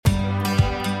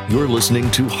You're listening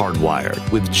to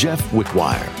Hardwired with Jeff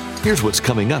Wickwire. Here's what's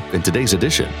coming up in today's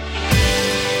edition.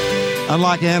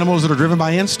 Unlike animals that are driven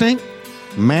by instinct,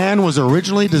 man was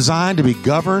originally designed to be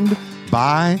governed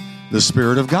by the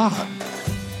Spirit of God.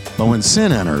 But when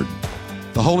sin entered,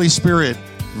 the Holy Spirit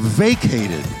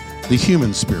vacated the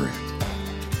human spirit,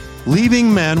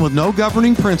 leaving men with no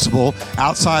governing principle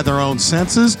outside their own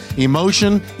senses,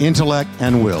 emotion, intellect,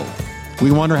 and will.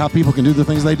 We wonder how people can do the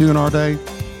things they do in our day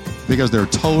because they're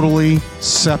totally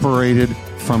separated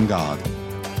from God,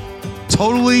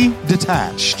 totally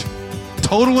detached,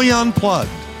 totally unplugged.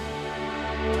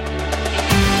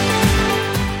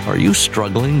 Are you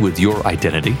struggling with your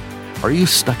identity? Are you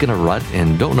stuck in a rut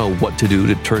and don't know what to do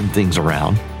to turn things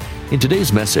around? In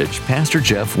today's message, Pastor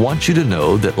Jeff wants you to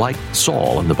know that like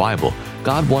Saul in the Bible,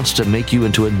 God wants to make you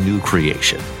into a new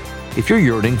creation. If you're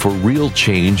yearning for real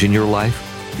change in your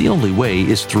life, the only way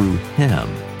is through Him.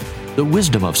 The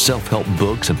wisdom of self-help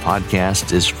books and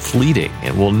podcasts is fleeting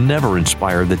and will never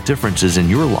inspire the differences in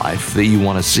your life that you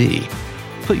want to see.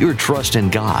 Put your trust in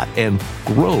God and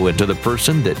grow into the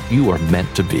person that you are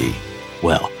meant to be.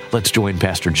 Well, let's join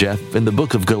Pastor Jeff in the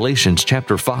book of Galatians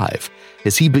chapter 5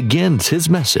 as he begins his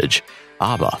message,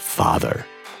 Abba, Father.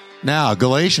 Now,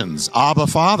 Galatians, Abba,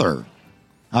 Father.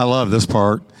 I love this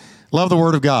part. Love the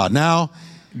Word of God. Now,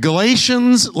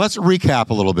 Galatians, let's recap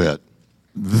a little bit.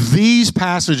 These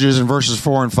passages in verses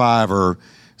 4 and 5 are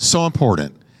so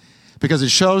important because it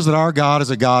shows that our God is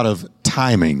a God of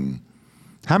timing.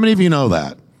 How many of you know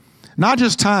that? Not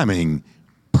just timing,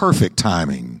 perfect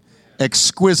timing,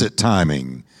 exquisite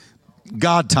timing,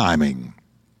 God timing.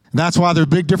 That's why there's a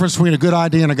big difference between a good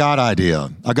idea and a God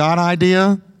idea. A God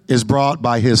idea is brought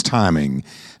by His timing.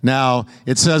 Now,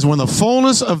 it says, when the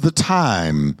fullness of the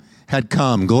time had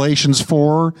come, Galatians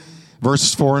 4,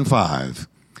 verses 4 and 5.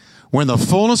 When the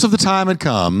fullness of the time had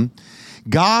come,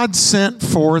 God sent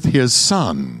forth His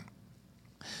Son,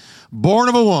 born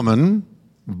of a woman,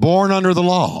 born under the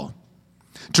law,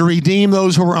 to redeem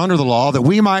those who were under the law, that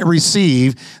we might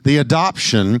receive the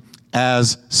adoption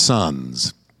as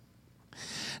sons.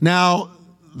 Now,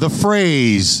 the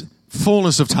phrase,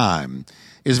 fullness of time,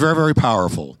 is very, very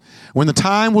powerful. When the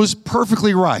time was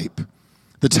perfectly ripe,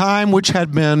 the time which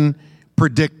had been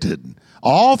predicted,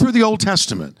 all through the Old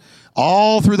Testament,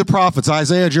 all through the prophets,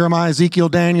 Isaiah, Jeremiah, Ezekiel,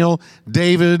 Daniel,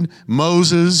 David,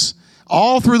 Moses,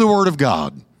 all through the Word of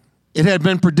God, it had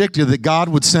been predicted that God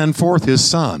would send forth His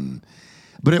Son,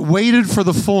 but it waited for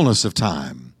the fullness of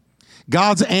time.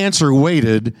 God's answer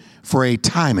waited for a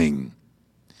timing.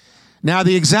 Now,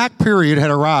 the exact period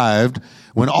had arrived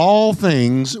when all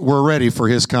things were ready for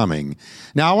His coming.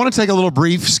 Now, I want to take a little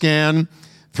brief scan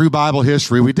through Bible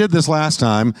history. We did this last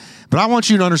time, but I want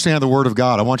you to understand the Word of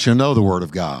God. I want you to know the Word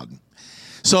of God.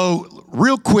 So,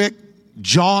 real quick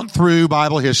jaunt through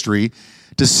Bible history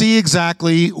to see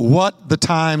exactly what the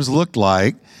times looked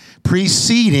like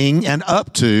preceding and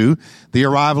up to the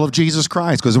arrival of Jesus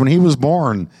Christ. Because when He was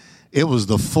born, it was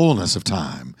the fullness of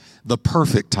time, the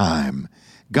perfect time,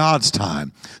 God's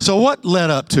time. So what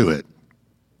led up to it?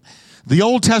 The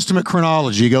Old Testament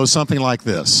chronology goes something like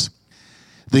this.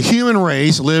 The human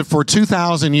race lived for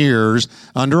 2,000 years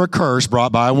under a curse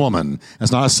brought by a woman.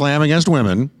 That's not a slam against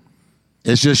women.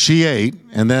 It's just she ate,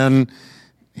 and then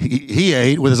he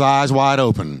ate with his eyes wide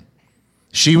open.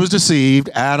 She was deceived.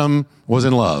 Adam was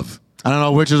in love. I don't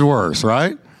know which is worse,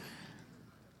 right?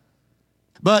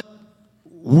 But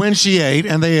when she ate,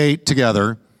 and they ate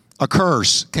together, a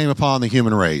curse came upon the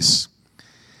human race.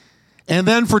 And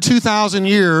then for 2,000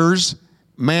 years,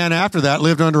 man after that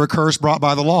lived under a curse brought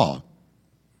by the law.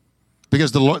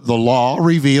 Because the law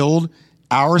revealed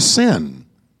our sin.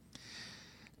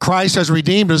 Christ has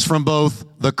redeemed us from both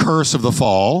the curse of the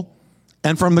fall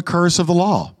and from the curse of the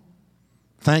law.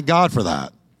 Thank God for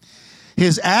that.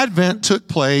 His advent took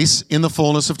place in the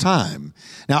fullness of time.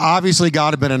 Now, obviously,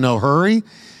 God had been in no hurry.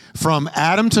 From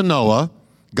Adam to Noah,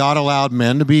 God allowed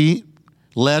men to be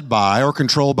led by or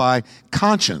controlled by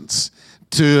conscience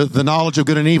to the knowledge of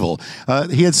good and evil.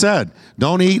 He had said,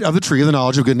 don't eat of the tree of the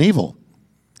knowledge of good and evil.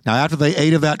 Now, after they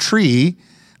ate of that tree,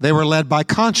 they were led by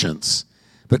conscience.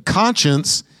 But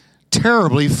conscience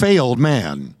terribly failed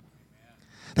man.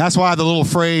 That's why the little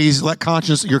phrase, let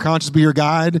your conscience be your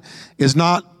guide, is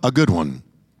not a good one.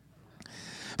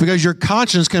 Because your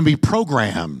conscience can be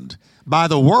programmed by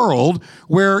the world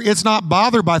where it's not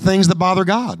bothered by things that bother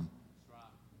God.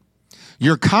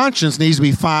 Your conscience needs to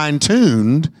be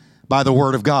fine-tuned by the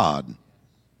Word of God.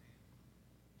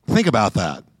 Think about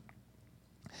that.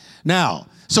 Now,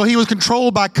 so he was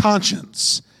controlled by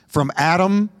conscience from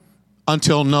Adam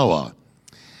until Noah.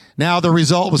 Now, the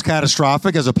result was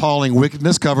catastrophic as appalling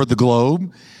wickedness covered the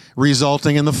globe,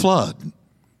 resulting in the flood.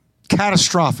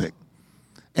 catastrophic.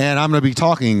 And I'm going to be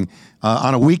talking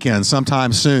on a weekend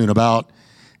sometime soon about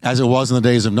as it was in the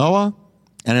days of Noah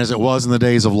and as it was in the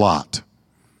days of Lot.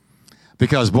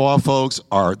 Because, boy, folks,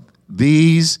 are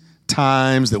these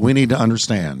times that we need to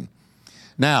understand.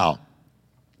 Now,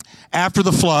 after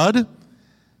the flood,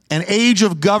 an age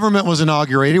of government was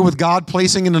inaugurated with God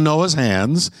placing into Noah's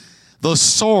hands the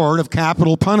sword of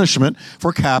capital punishment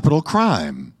for capital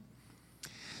crime.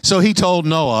 So he told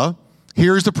Noah,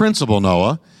 here's the principle,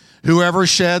 Noah, whoever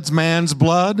sheds man's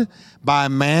blood, by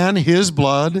man his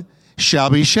blood shall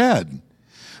be shed.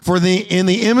 For in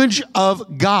the image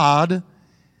of God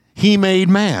he made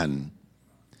man.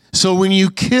 So when you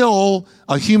kill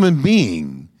a human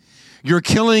being, you're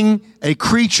killing a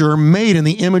creature made in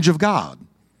the image of God.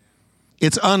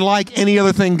 It's unlike any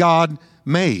other thing God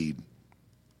made.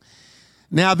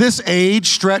 Now, this age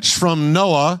stretched from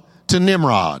Noah to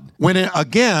Nimrod, when it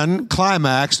again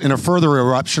climaxed in a further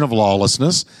eruption of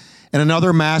lawlessness and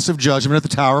another massive judgment at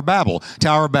the Tower of Babel.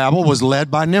 Tower of Babel was led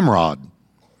by Nimrod.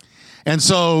 And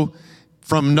so,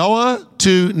 from Noah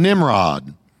to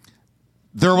Nimrod,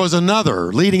 there was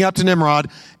another, leading up to Nimrod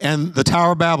and the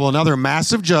Tower of Babel, another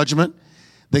massive judgment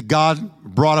that God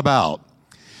brought about.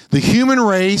 The human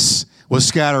race was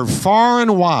scattered far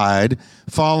and wide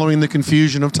following the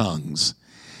confusion of tongues,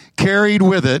 carried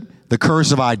with it the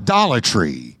curse of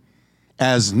idolatry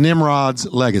as Nimrod's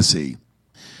legacy.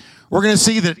 We're going to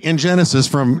see that in Genesis,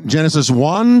 from Genesis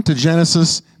 1 to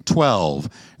Genesis 12,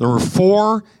 there were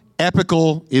four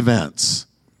epical events.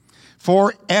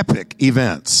 Four epic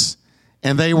events.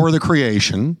 And they were the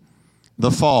creation,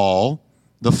 the fall,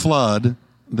 the flood,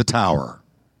 the tower.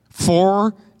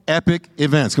 Four epic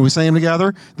events. Can we say them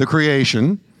together? The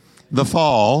creation, the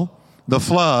fall, the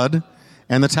flood,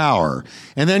 and the tower.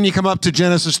 And then you come up to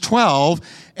Genesis 12,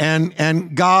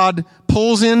 and God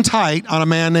pulls in tight on a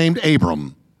man named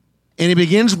Abram. And he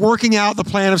begins working out the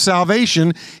plan of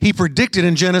salvation he predicted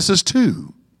in Genesis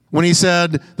 2, when he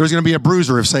said there's going to be a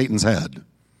bruiser of Satan's head.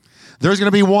 There's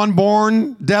going to be one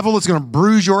born devil that's going to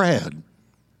bruise your head.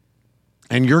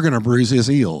 And you're going to bruise his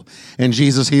heel. And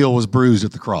Jesus' heel was bruised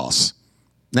at the cross.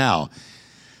 Now,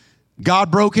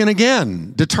 God broke in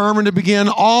again, determined to begin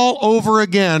all over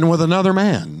again with another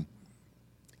man,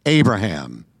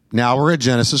 Abraham. Now we're at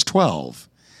Genesis 12.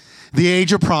 The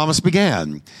age of promise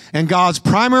began, and God's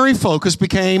primary focus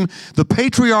became the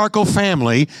patriarchal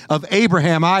family of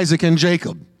Abraham, Isaac, and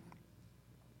Jacob.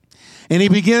 And he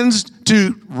begins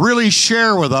to really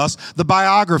share with us the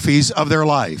biographies of their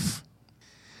life.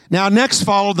 Now, next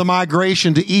followed the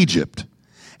migration to Egypt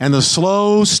and the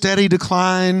slow, steady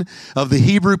decline of the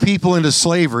Hebrew people into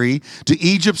slavery to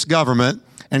Egypt's government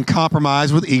and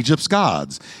compromise with Egypt's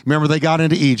gods. Remember, they got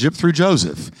into Egypt through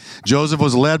Joseph. Joseph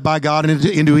was led by God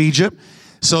into Egypt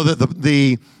so that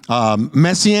the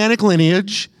messianic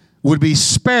lineage would be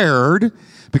spared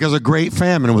because a great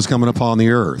famine was coming upon the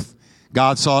earth.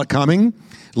 God saw it coming,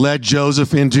 led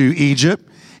Joseph into Egypt.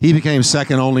 He became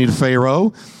second only to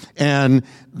Pharaoh. And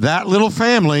that little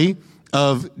family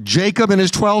of Jacob and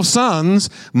his 12 sons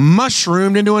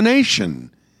mushroomed into a nation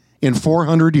in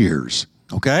 400 years.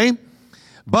 Okay?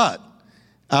 But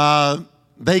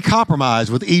they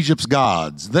compromised with Egypt's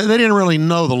gods. They didn't really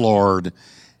know the Lord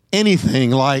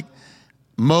anything like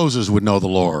Moses would know the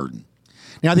Lord.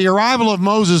 Now, the arrival of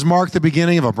Moses marked the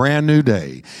beginning of a brand new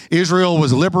day. Israel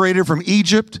was liberated from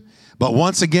Egypt, but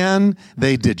once again,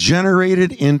 they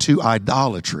degenerated into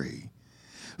idolatry.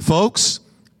 Folks,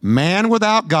 man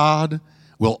without God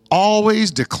will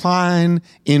always decline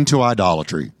into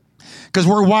idolatry because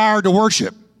we're wired to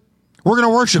worship. We're going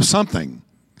to worship something.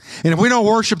 And if we don't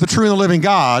worship the true and the living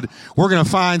God, we're going to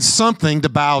find something to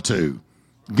bow to.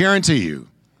 Guarantee you.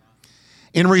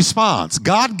 In response,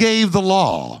 God gave the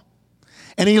law,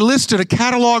 and he listed a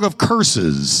catalog of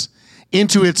curses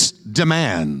into its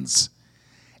demands.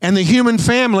 And the human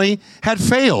family had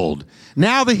failed.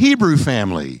 Now the Hebrew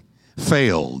family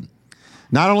failed.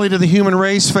 Not only did the human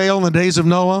race fail in the days of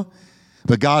Noah,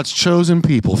 but God's chosen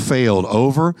people failed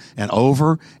over and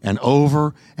over and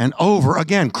over and over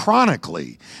again,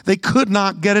 chronically. They could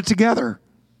not get it together.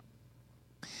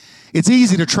 It's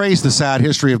easy to trace the sad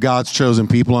history of God's chosen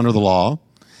people under the law.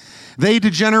 They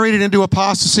degenerated into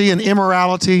apostasy and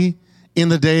immorality in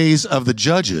the days of the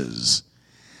judges.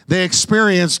 They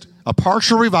experienced a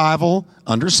partial revival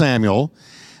under Samuel,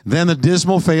 then the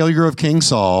dismal failure of King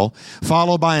Saul,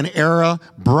 followed by an era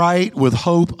bright with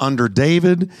hope under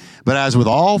David. But as with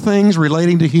all things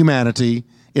relating to humanity,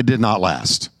 it did not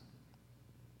last.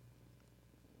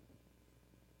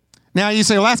 Now you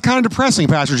say, well, that's kind of depressing,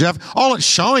 Pastor Jeff. All it's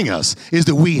showing us is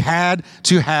that we had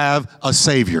to have a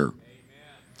Savior. Amen.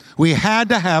 We had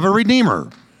to have a Redeemer.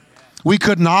 We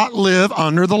could not live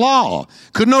under the law.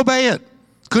 Couldn't obey it.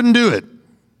 Couldn't do it.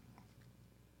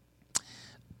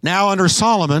 Now under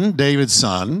Solomon, David's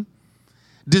son,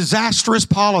 disastrous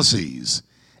policies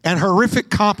and horrific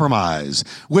compromise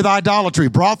with idolatry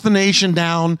brought the nation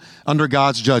down under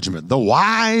God's judgment. The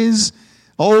wise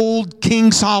old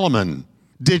King Solomon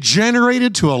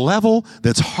degenerated to a level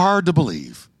that's hard to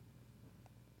believe.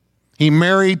 He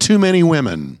married too many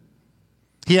women.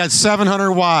 He had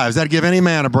 700 wives. That'd give any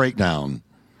man a breakdown.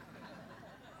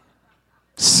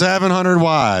 700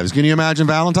 wives. Can you imagine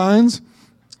Valentine's?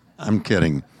 I'm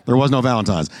kidding. There was no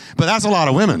Valentine's. But that's a lot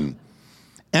of women.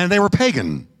 And they were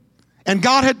pagan. And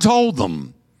God had told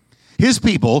them, his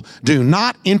people, do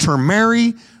not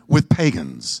intermarry with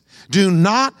pagans. Do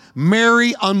not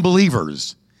marry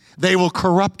unbelievers. They will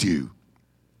corrupt you.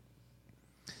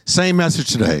 Same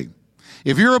message today.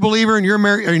 If you're a believer and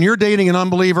you're dating an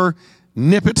unbeliever,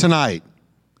 nip it tonight.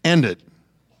 End it.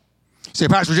 You say,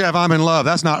 Pastor Jeff, I'm in love.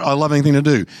 That's not a loving thing to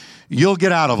do. You'll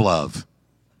get out of love.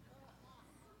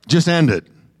 Just end it.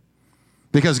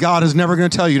 Because God is never going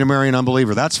to tell you to marry an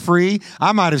unbeliever. That's free.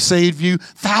 I might have saved you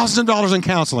 $1,000 in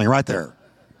counseling right there.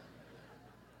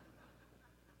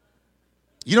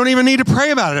 You don't even need to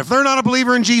pray about it. If they're not a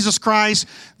believer in Jesus Christ,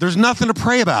 there's nothing to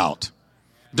pray about.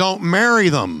 Don't marry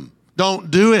them.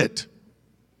 Don't do it.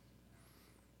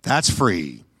 That's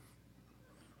free.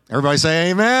 Everybody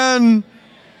say amen.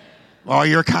 Oh,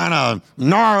 you're kind of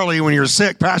gnarly when you're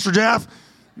sick, Pastor Jeff.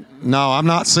 No, I'm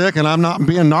not sick and I'm not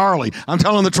being gnarly. I'm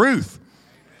telling the truth.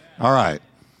 All right.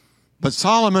 But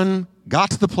Solomon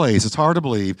got to the place, it's hard to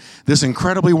believe, this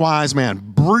incredibly wise man,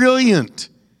 brilliant,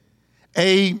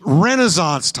 a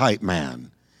Renaissance type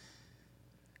man,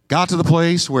 got to the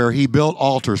place where he built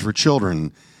altars for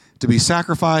children to be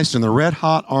sacrificed in the red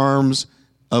hot arms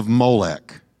of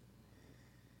Molech.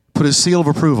 Put his seal of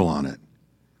approval on it.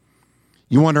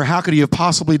 You wonder, how could he have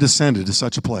possibly descended to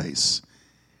such a place?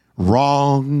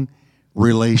 Wrong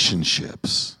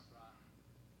relationships.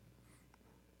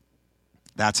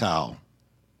 That's how.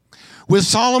 With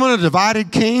Solomon, a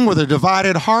divided king with a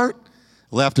divided heart,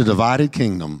 left a divided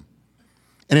kingdom.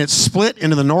 And it split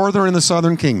into the northern and the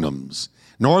southern kingdoms.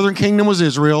 Northern kingdom was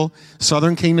Israel.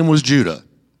 Southern kingdom was Judah.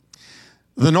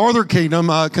 The northern kingdom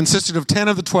consisted of 10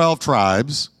 of the 12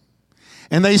 tribes.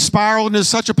 And they spiraled into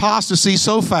such apostasy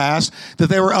so fast that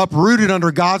they were uprooted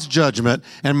under God's judgment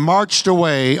and marched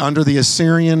away under the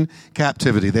Assyrian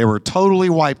captivity. They were totally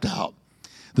wiped out.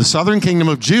 The southern kingdom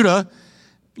of Judah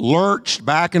lurched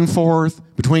back and forth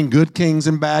between good kings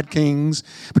and bad kings,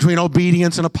 between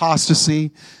obedience and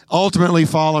apostasy, ultimately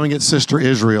following its sister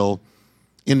Israel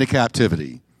into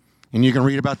captivity. And you can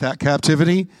read about that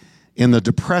captivity in the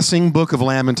depressing book of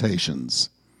Lamentations.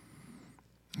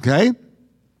 Okay?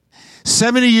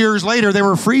 70 years later, they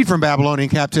were freed from Babylonian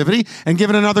captivity and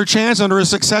given another chance under a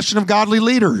succession of godly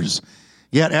leaders.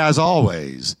 Yet, as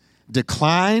always,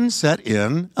 decline set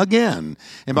in again.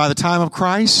 And by the time of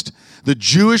Christ, the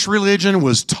Jewish religion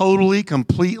was totally,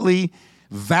 completely,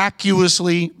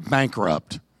 vacuously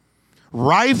bankrupt,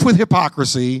 rife with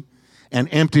hypocrisy and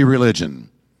empty religion.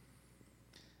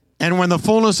 And when the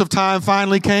fullness of time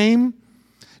finally came,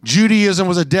 Judaism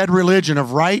was a dead religion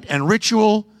of rite and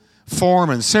ritual, form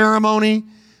and ceremony,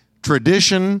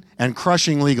 tradition, and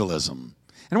crushing legalism.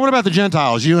 And what about the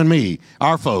Gentiles, you and me,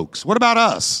 our folks? What about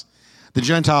us? The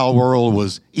Gentile world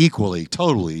was equally,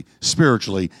 totally,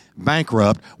 spiritually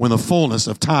bankrupt when the fullness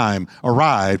of time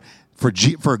arrived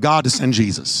for God to send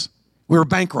Jesus. We were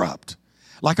bankrupt,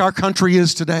 like our country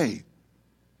is today.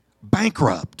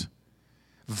 Bankrupt,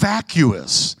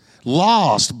 vacuous,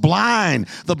 lost, blind,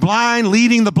 the blind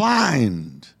leading the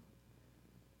blind.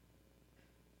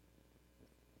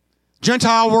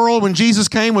 Gentile world, when Jesus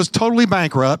came, was totally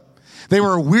bankrupt. They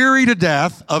were weary to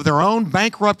death of their own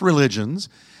bankrupt religions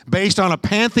based on a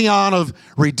pantheon of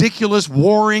ridiculous,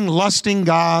 warring, lusting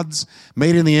gods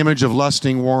made in the image of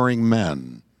lusting, warring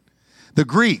men. The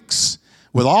Greeks,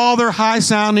 with all their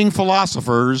high-sounding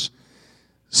philosophers,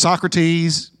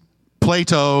 Socrates,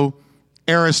 Plato,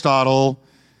 Aristotle,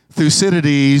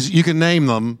 Thucydides, you can name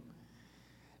them,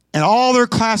 and all their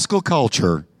classical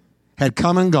culture had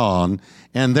come and gone,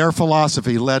 and their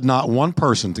philosophy led not one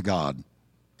person to God.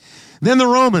 Then the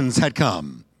Romans had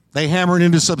come. They hammered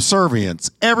into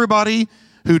subservience everybody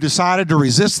who decided to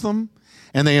resist them,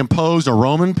 and they imposed a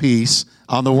Roman peace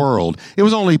on the world. It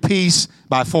was only peace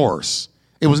by force.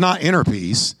 It was not inner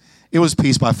peace. It was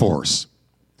peace by force.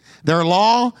 Their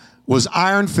law was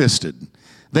iron-fisted.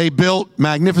 They built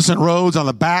magnificent roads on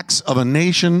the backs of a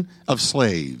nation of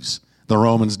slaves. The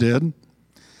Romans did.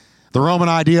 The Roman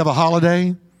idea of a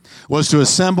holiday was to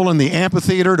assemble in the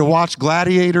amphitheater to watch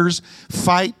gladiators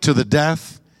fight to the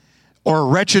death or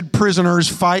wretched prisoners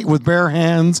fight with bare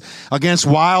hands against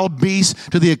wild beasts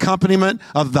to the accompaniment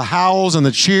of the howls and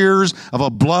the cheers of a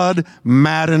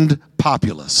blood-maddened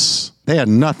populace. They had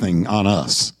nothing on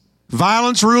us.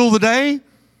 Violence ruled the day.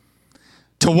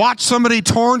 To watch somebody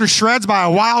torn to shreds by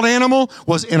a wild animal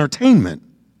was entertainment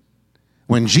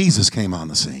when Jesus came on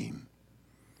the scene.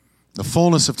 The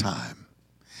fullness of time.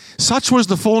 Such was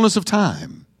the fullness of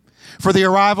time for the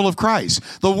arrival of Christ.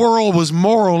 The world was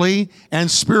morally and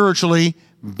spiritually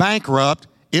bankrupt.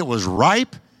 It was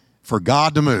ripe for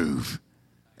God to move.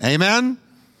 Amen?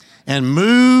 And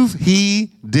move he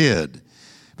did.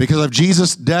 Because of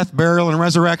Jesus' death, burial, and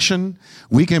resurrection,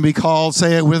 we can be called,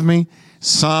 say it with me,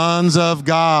 sons of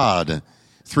God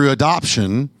through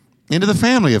adoption into the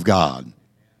family of God.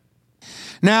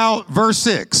 Now, verse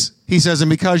 6, he says, and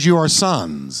because you are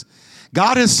sons,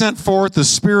 God has sent forth the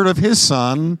Spirit of his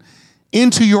Son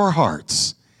into your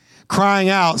hearts, crying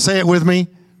out, say it with me.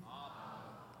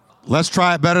 Let's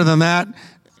try it better than that.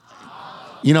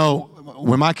 You know,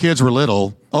 when my kids were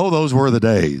little, oh, those were the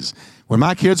days. When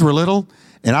my kids were little,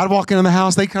 and I'd walk into the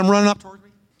house, they'd come running up towards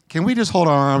me. Can we just hold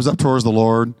our arms up towards the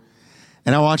Lord?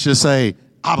 And I want you to say,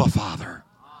 Abba, Father.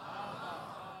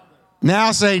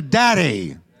 Now say,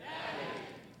 Daddy.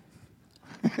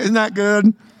 Isn't that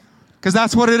good? Because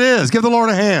that's what it is. Give the Lord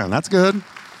a hand. That's good.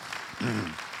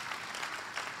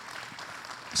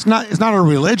 It's not a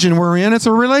religion we're in. It's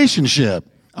a relationship.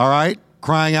 All right?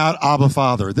 Crying out, Abba,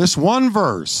 Father. This one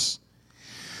verse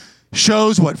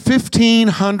shows what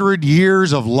 1,500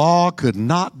 years of law could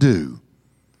not do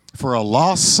for a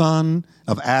lost son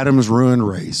of Adam's ruined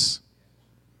race.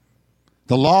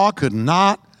 The law could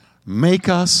not make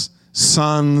us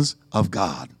sons of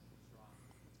God.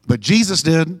 But Jesus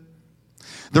did.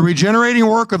 The regenerating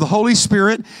work of the Holy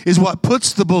Spirit is what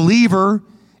puts the believer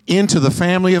into the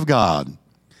family of God.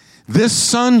 This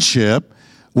sonship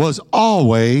was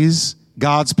always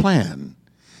God's plan.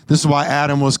 This is why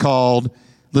Adam was called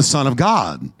the Son of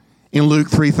God in Luke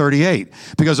 3:38,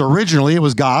 because originally it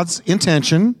was God's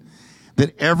intention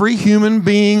that every human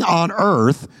being on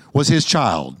earth was his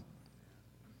child.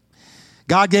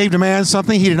 God gave to man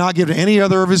something he did not give to any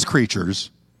other of his creatures,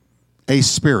 a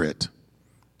spirit.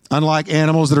 Unlike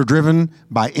animals that are driven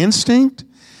by instinct,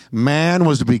 man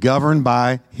was to be governed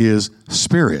by his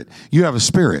spirit. You have a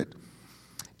spirit,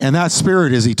 and that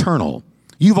spirit is eternal.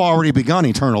 You've already begun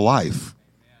eternal life.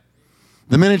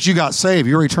 The minute you got saved,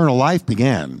 your eternal life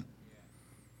began.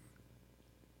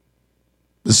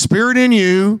 The spirit in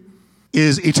you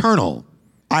is eternal.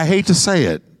 I hate to say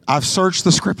it. I've searched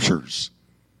the scriptures.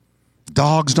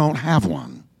 Dogs don't have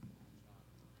one.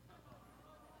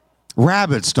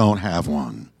 Rabbits don't have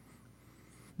one.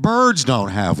 Birds don't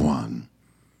have one.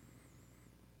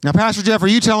 Now, Pastor Jeff, are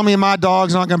you telling me my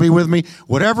dog's not going to be with me?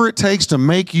 Whatever it takes to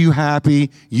make you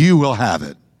happy, you will have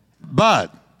it.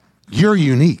 But you're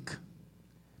unique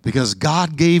because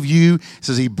God gave you, it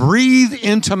says he breathed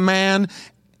into man,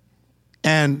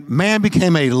 and man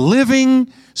became a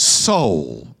living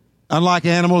soul. Unlike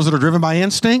animals that are driven by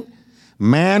instinct,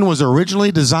 man was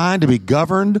originally designed to be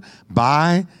governed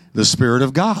by the Spirit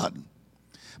of God.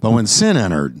 But when sin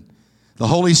entered, the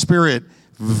Holy Spirit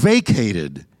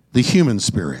vacated the human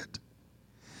spirit,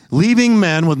 leaving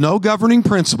men with no governing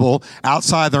principle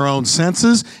outside their own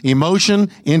senses, emotion,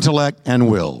 intellect, and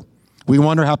will. We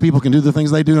wonder how people can do the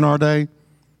things they do in our day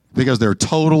because they're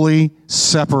totally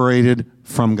separated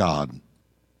from God.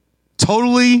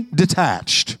 Totally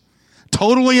detached,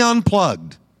 totally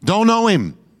unplugged, don't know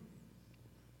him,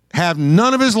 have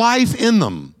none of his life in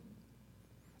them,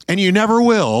 and you never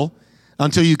will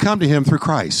until you come to him through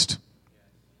Christ.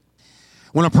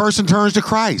 When a person turns to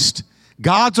Christ,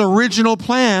 God's original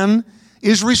plan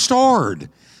is restored.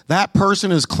 That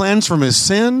person is cleansed from his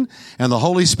sin, and the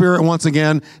Holy Spirit once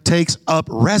again takes up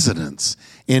residence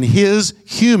in his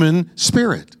human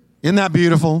spirit. Isn't that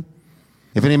beautiful?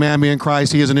 If any man be in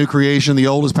Christ, he is a new creation. The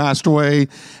old has passed away,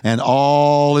 and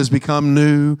all has become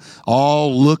new.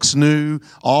 All looks new.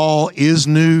 All is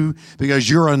new, because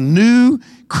you're a new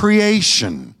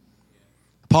creation.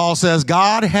 Paul says,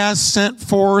 God has sent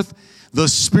forth the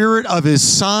Spirit of his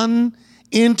Son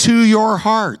into your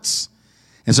hearts.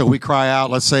 And so we cry out,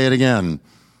 let's say it again,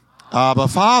 Abba,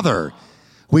 Father.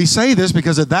 We say this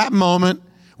because at that moment,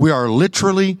 we are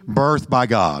literally birthed by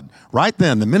God. Right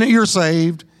then, the minute you're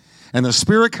saved and the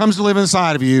Spirit comes to live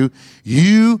inside of you,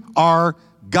 you are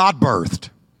God-birthed.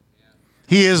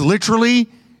 He is literally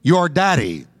your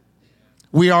daddy.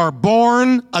 We are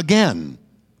born again.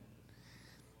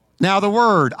 Now, the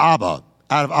word Abba,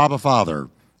 out of Abba, Father,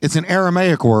 it's an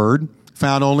Aramaic word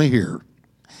found only here.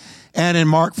 And in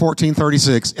Mark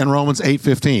 14:36 and Romans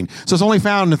 8:15. So it's only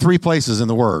found in 3 places in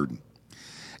the word.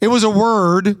 It was a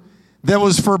word that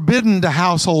was forbidden to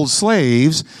household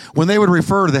slaves when they would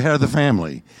refer to the head of the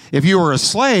family. If you were a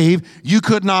slave, you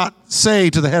could not say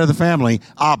to the head of the family,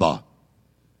 Abba.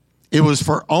 It was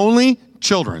for only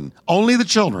children, only the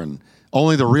children,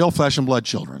 only the real flesh and blood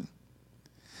children.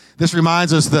 This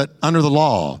reminds us that under the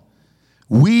law,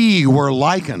 we were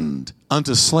likened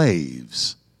unto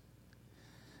slaves.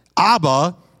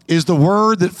 Abba is the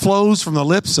word that flows from the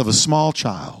lips of a small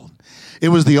child. It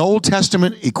was the Old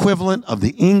Testament equivalent of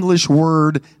the English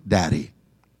word daddy.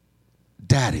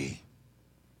 Daddy.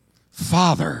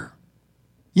 Father.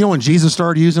 You know, when Jesus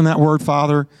started using that word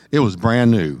father, it was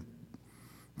brand new.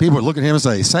 People would look at him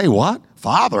and say what?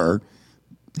 Father?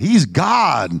 He's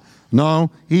God.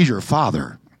 No, he's your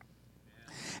father.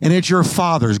 And it's your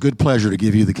Father's good pleasure to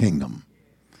give you the kingdom.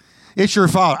 It's your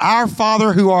Father. Our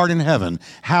Father who art in heaven,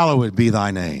 hallowed be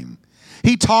thy name.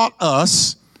 He taught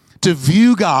us to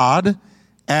view God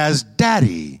as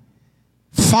daddy,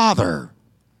 father.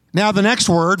 Now, the next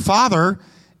word, father,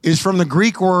 is from the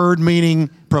Greek word meaning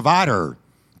provider,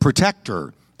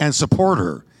 protector, and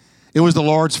supporter. It was the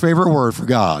Lord's favorite word for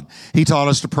God. He taught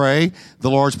us to pray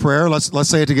the Lord's Prayer. Let's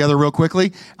say it together real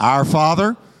quickly. Our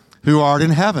Father who art in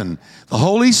heaven. The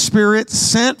Holy Spirit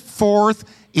sent forth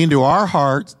into our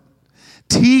hearts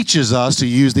teaches us to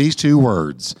use these two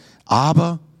words.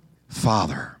 Abba,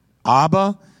 Father.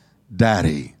 Abba,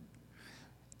 Daddy.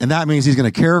 And that means he's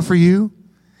going to care for you.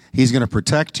 He's going to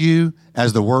protect you,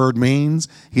 as the word means.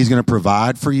 He's going to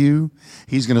provide for you.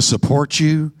 He's going to support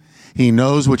you. He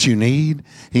knows what you need.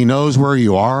 He knows where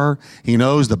you are. He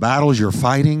knows the battles you're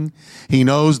fighting. He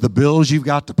knows the bills you've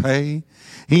got to pay.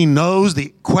 He knows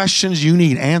the questions you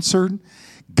need answered.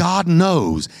 God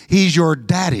knows. He's your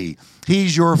daddy.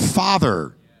 He's your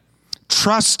father.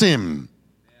 Trust him.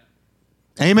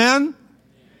 Amen?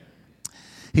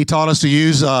 He taught us to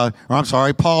use,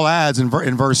 Paul adds in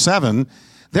verse 7,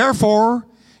 therefore,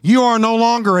 you are no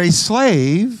longer a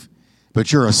slave,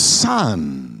 but you're a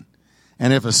son.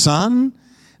 And if a son,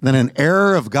 then an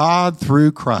heir of God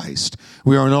through Christ.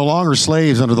 We are no longer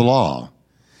slaves under the law,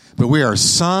 but we are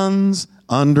sons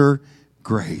under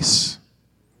grace.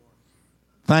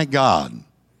 Thank God.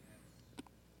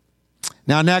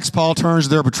 Now, next, Paul turns to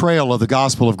their betrayal of the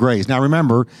gospel of grace. Now,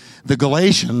 remember, the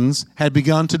Galatians had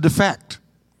begun to defect.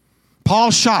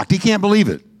 Paul's shocked. He can't believe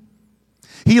it.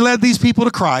 He led these people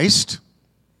to Christ,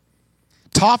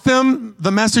 taught them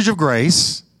the message of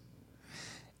grace,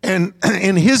 and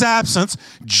in his absence,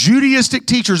 Judaistic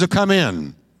teachers have come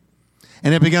in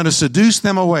and have begun to seduce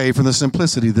them away from the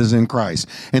simplicity that is in Christ.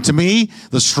 And to me,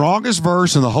 the strongest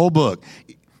verse in the whole book,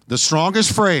 the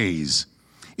strongest phrase,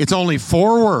 it's only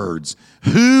 4 words.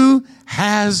 Who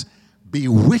has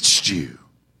bewitched you?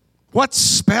 What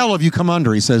spell have you come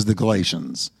under, he says to the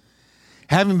Galatians.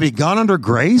 Having begun under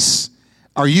grace,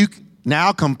 are you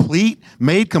now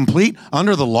made complete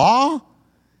under the law?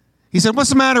 He said, what's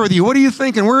the matter with you? What are you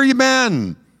thinking? Where have you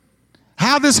been?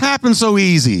 How'd this happen so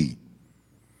easy?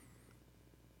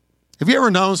 Have you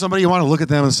ever known somebody you want to look at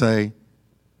them and say,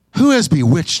 who has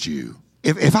bewitched you?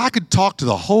 If I could talk to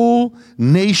the whole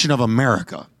nation of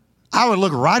America, I would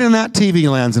look right in that TV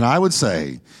lens and I would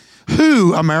say,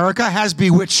 who, America, has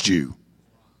bewitched you?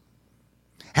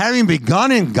 Having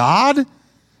begun in God,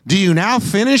 do you now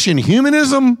finish in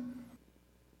humanism?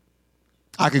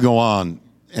 I could go on,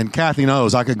 and Kathy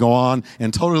knows I could go on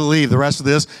and totally leave the rest of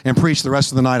this and preach the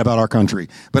rest of the night about our country,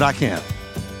 but I can't.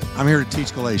 I'm here to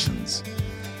teach Galatians.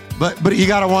 But you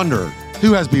got to wonder,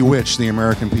 who has bewitched the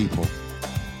American people?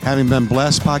 Having been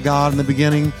blessed by God in the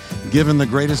beginning, given the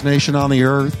greatest nation on the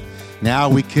earth, now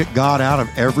we kick God out of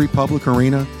every public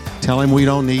arena, tell him we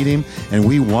don't need him, and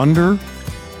we wonder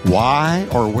why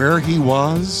or where he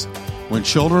was when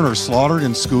children are slaughtered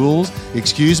in schools.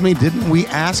 Excuse me, didn't we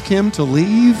ask him to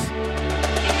leave?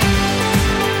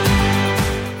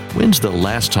 When's the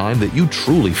last time that you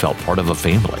truly felt part of a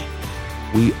family?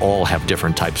 We all have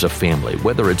different types of family,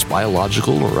 whether it's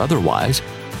biological or otherwise.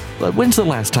 But when's the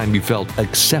last time you felt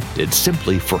accepted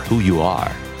simply for who you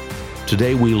are?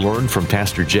 Today we learned from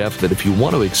Pastor Jeff that if you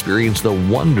want to experience the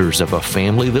wonders of a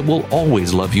family that will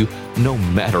always love you no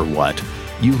matter what,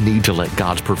 you need to let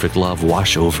God's perfect love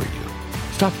wash over you.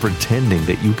 Stop pretending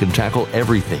that you can tackle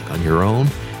everything on your own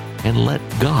and let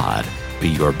God be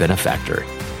your benefactor.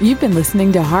 You've been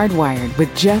listening to Hardwired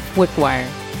with Jeff Wickwire.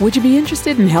 Would you be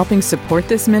interested in helping support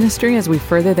this ministry as we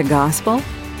further the gospel?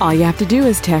 All you have to do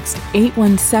is text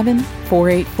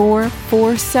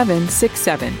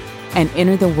 817-484-4767 and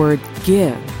enter the word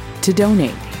GIVE to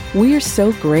donate. We are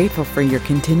so grateful for your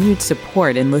continued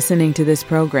support in listening to this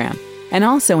program and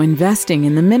also investing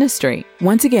in the ministry.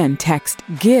 Once again, text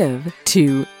GIVE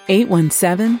to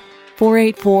 817-484-4767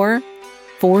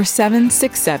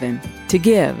 484-4767 to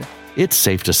give. It's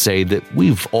safe to say that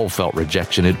we've all felt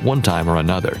rejection at one time or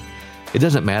another. It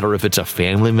doesn't matter if it's a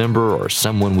family member or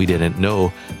someone we didn't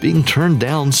know, being turned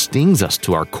down stings us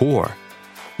to our core.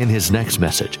 In his next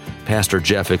message, Pastor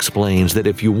Jeff explains that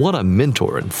if you want a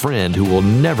mentor and friend who will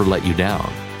never let you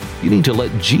down, you need to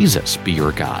let Jesus be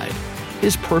your guide.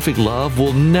 His perfect love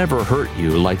will never hurt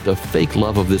you like the fake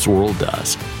love of this world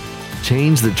does.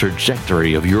 Change the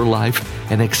trajectory of your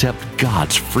life and accept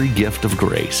God's free gift of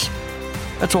grace.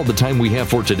 That's all the time we have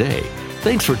for today.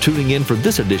 Thanks for tuning in for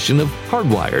this edition of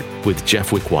Hardwired with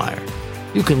Jeff Wickwire.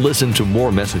 You can listen to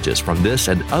more messages from this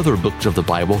and other books of the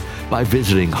Bible by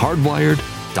visiting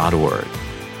hardwired.org.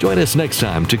 Join us next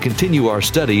time to continue our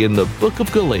study in the book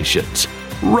of Galatians,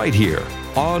 right here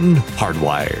on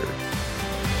Hardwired.